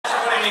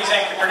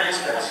executive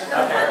producers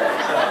up here.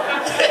 So.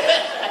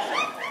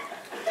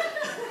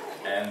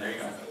 And there you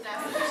go.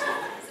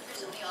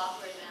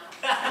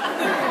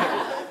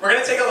 We're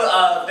going to take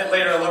a bit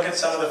later a look at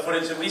some of the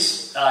footage that we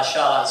shot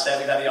on set.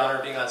 We've had the honor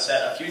of being on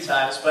set a few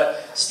times.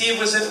 But Steve,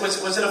 was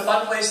it a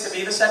fun place to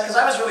be, the set? Because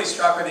I was really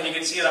struck with it. You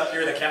can see it up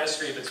here, the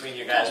chemistry between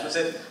you guys. Was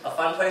it a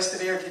fun place to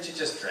be, or did you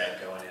just dread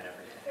going in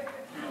every day?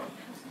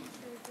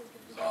 It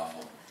was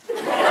awful.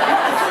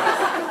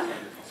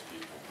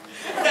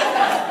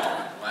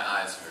 My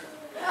eyes hurt.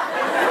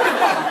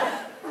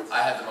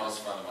 I had the most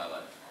fun of my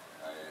life.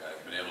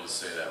 I've been able to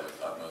say that with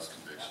utmost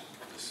conviction.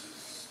 This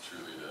is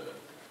truly the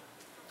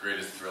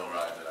greatest thrill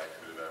ride that I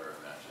could have ever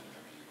imagined.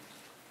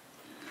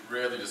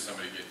 Rarely does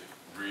somebody get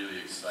really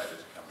excited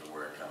to come to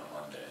work on a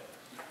Monday.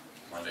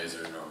 Mondays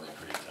are normally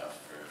pretty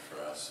tough for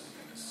us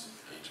in this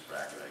age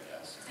bracket, I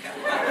guess.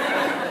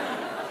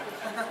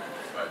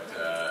 But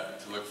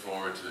to look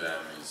forward to them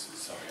is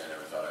something I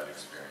never thought I'd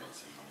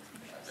experience,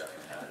 and I've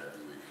definitely had it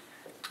every week.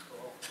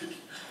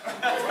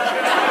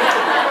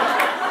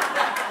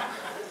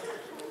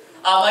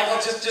 Michael,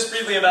 just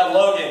briefly about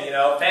Logan,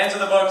 fans of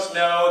the books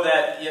know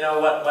that,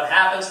 what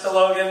happens to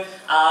Logan,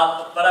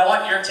 but I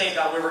want your take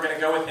on where we're going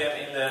to go with him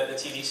in the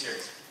TV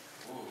series.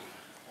 Ooh.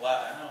 Well,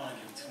 I don't want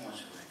to give too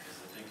much away, because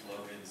I think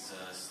Logan's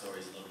story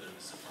is a little bit of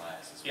a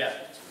surprise,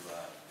 especially to the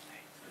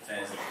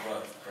fans of the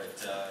book. But,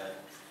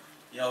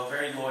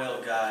 very loyal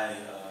guy,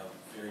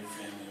 very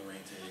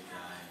family-oriented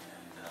guy,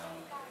 and,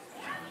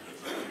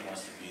 he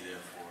wants to be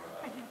there for,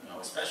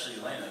 especially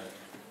Elena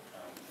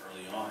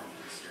early on in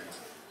the series.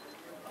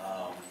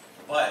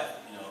 But,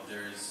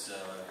 there's a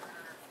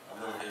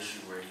little issue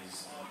where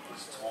he's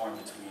torn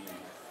between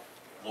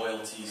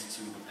loyalties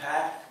to the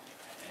pack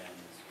and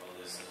as well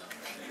as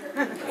I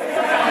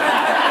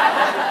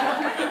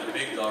got the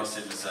big dog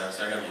sitting beside, so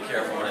I gotta be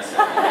careful what I say.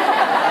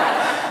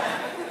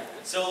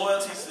 So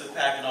loyalties to the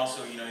pack, and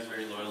also, he's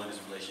very loyal in his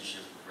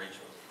relationship with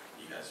Rachel.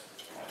 You guys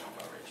all know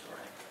about Rachel,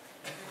 right?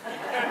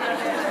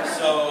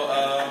 So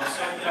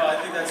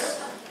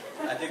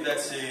I think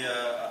that's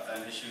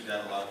an issue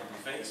that a lot of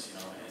people face, in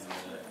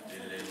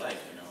day-to-day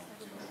life,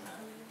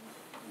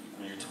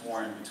 when you're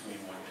torn between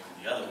one thing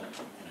and the other,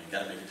 you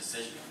got to make a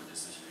decision. What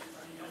decision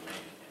are you going to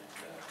make?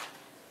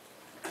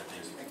 And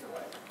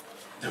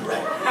the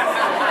right.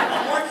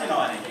 I'm working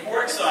on it. He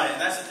works on it,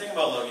 and that's the thing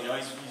about Logan.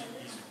 He's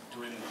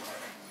doing,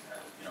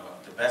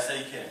 the best that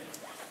he can.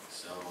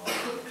 So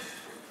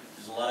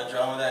there's a lot of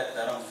drama that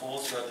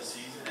unfolds throughout the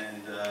season,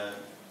 and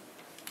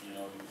you're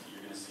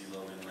going to see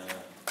Logan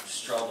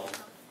struggle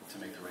to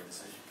make the right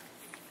decision.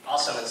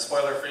 Awesome, and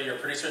spoiler free,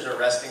 your producers are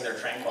resting their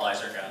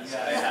tranquilizer guns.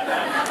 Yeah.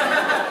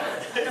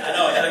 I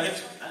know, I didn't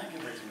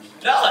give way too much.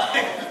 No!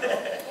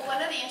 Well, one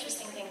of the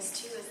interesting things,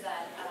 too, is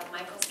that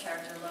Michael's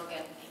character,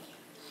 Logan,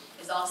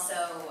 is also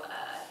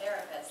a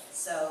therapist.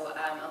 So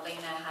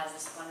Elena has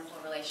this wonderful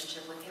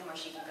relationship with him where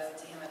she can go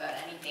to him about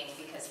anything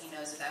because he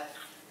knows about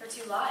her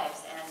two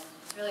lives, and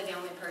really the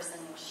only person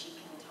she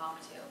can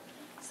talk to.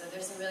 So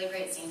there's some really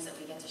great scenes that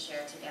we get to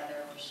share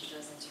together where she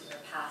goes into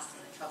her past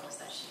and the troubles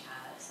that she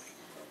has.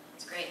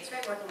 It's great. It's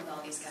great working with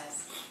all these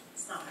guys.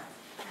 It's not hard.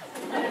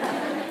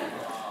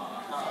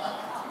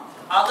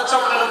 Let's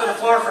open it up to the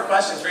floor for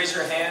questions. Raise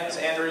your hands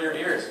and or your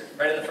ears.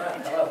 Right in the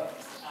front. Hello.